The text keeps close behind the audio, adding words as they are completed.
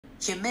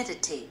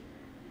humidity,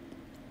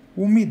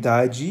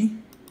 umidade,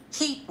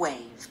 heat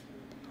wave,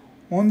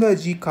 onda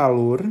de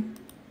calor,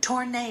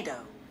 tornado,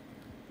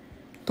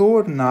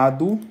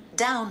 tornado,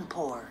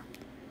 downpour,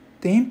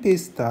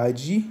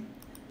 tempestade,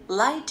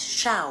 light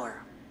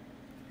shower,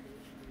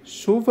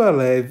 chuva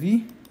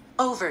leve,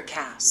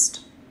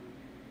 overcast,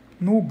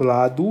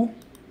 nublado,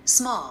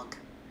 smog,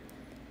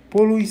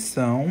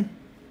 poluição,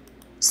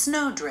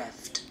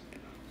 snowdrift,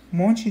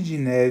 monte de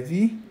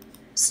neve,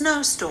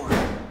 snowstorm,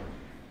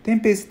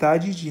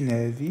 tempestade de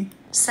neve,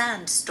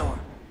 sandstorm,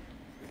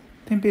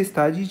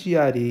 tempestade de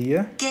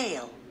areia,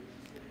 gale,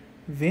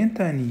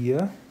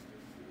 ventania,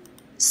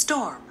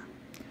 storm,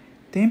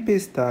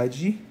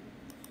 tempestade,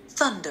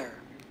 thunder,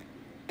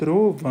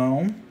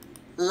 trovão,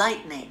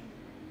 lightning,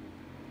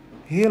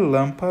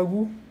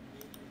 relâmpago,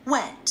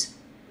 wet,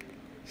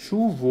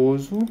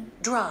 chuvoso,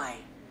 dry,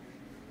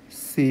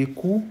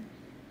 seco,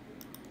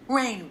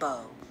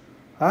 rainbow,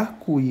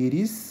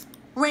 arco-íris,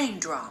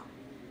 raindrop,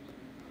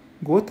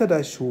 gota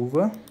da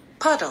chuva,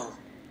 puddle,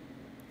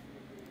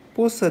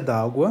 poça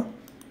d'água,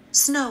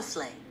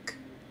 snowflake,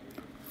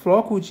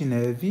 floco de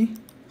neve,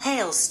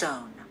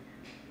 hailstone,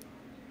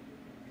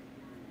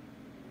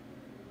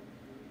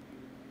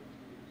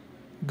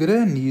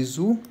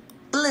 granizo,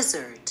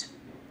 blizzard,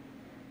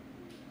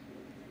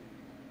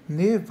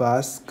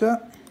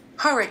 nevasca,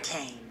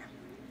 hurricane,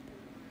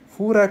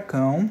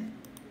 furacão,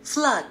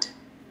 flood,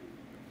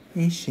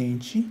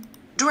 enchente,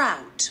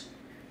 drought,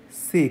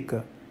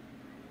 seca,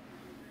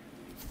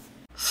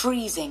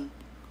 freezing,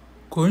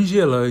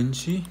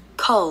 congelante,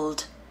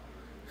 cold,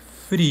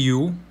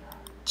 frio,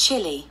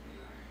 chilly,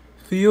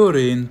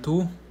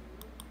 friorento,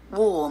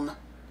 warm,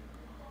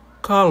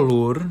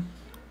 calor,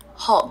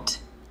 hot,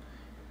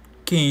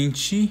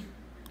 quente,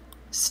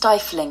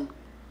 stifling,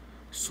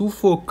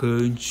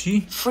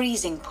 sufocante,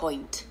 freezing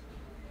point,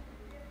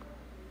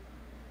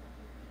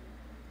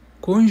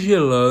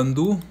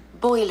 congelando,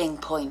 boiling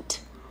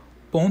point,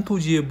 ponto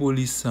de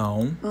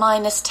ebulição,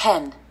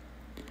 -10,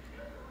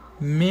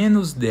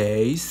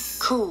 -10,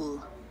 cool,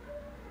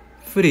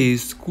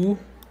 fresco,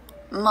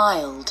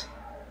 mild,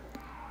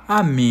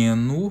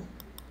 ameno,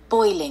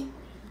 boiling,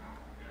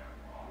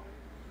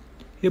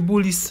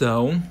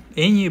 ebulição,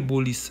 em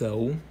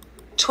ebulição,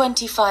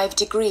 25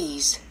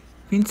 degrees,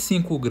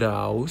 25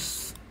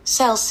 graus,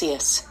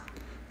 Celsius,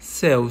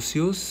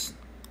 Celsius,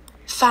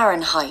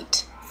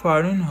 Fahrenheit,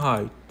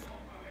 Fahrenheit,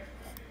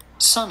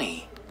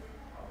 sunny,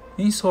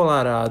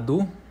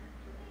 ensolarado,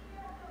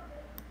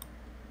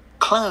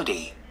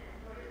 cloudy,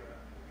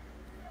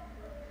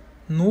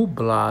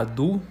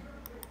 nublado,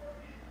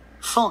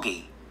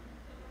 foggy,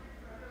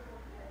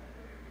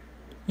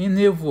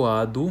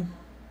 enevoado,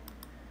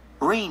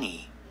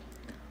 rainy,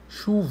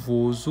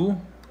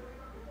 chuvoso,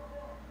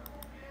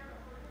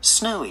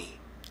 snowy,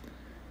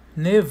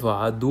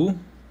 nevado,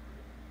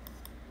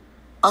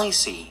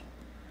 icy,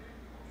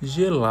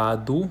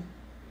 gelado,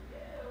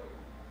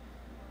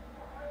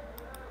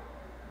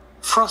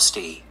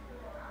 frosty,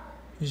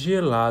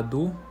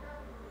 gelado,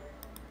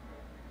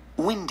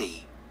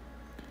 windy,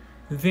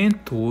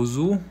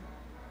 ventoso,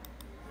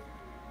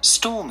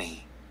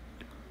 stormy,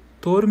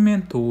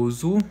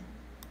 tormentoso,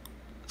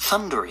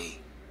 thundery,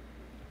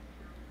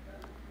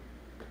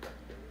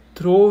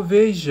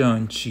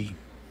 trovejante.